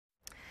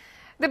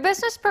The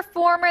business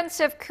performance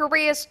of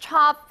Korea's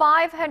top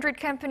 500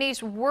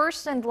 companies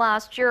worsened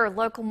last year.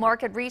 Local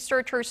market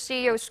researcher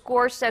CEO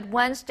Score said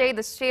Wednesday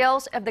the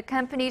sales of the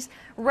companies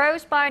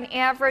rose by an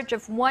average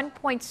of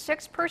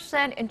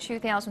 1.6% in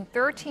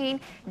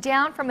 2013,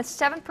 down from a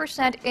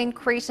 7%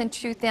 increase in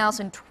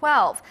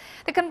 2012.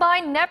 The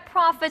combined net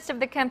profits of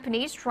the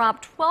companies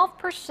dropped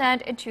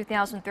 12% in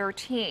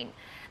 2013.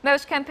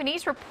 Most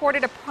companies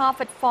reported a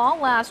profit fall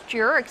last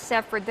year,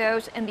 except for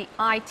those in the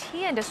IT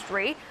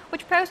industry,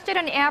 which posted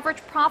an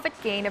average profit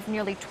gain of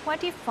nearly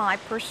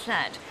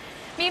 25%.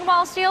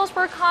 Meanwhile, sales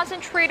were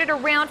concentrated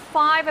around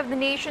 5 of the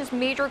nation's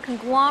major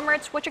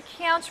conglomerates, which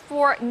accounts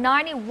for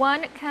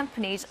 91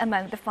 companies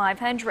among the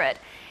 500.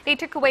 They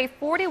took away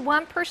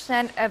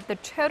 41% of the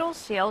total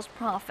sales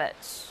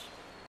profits.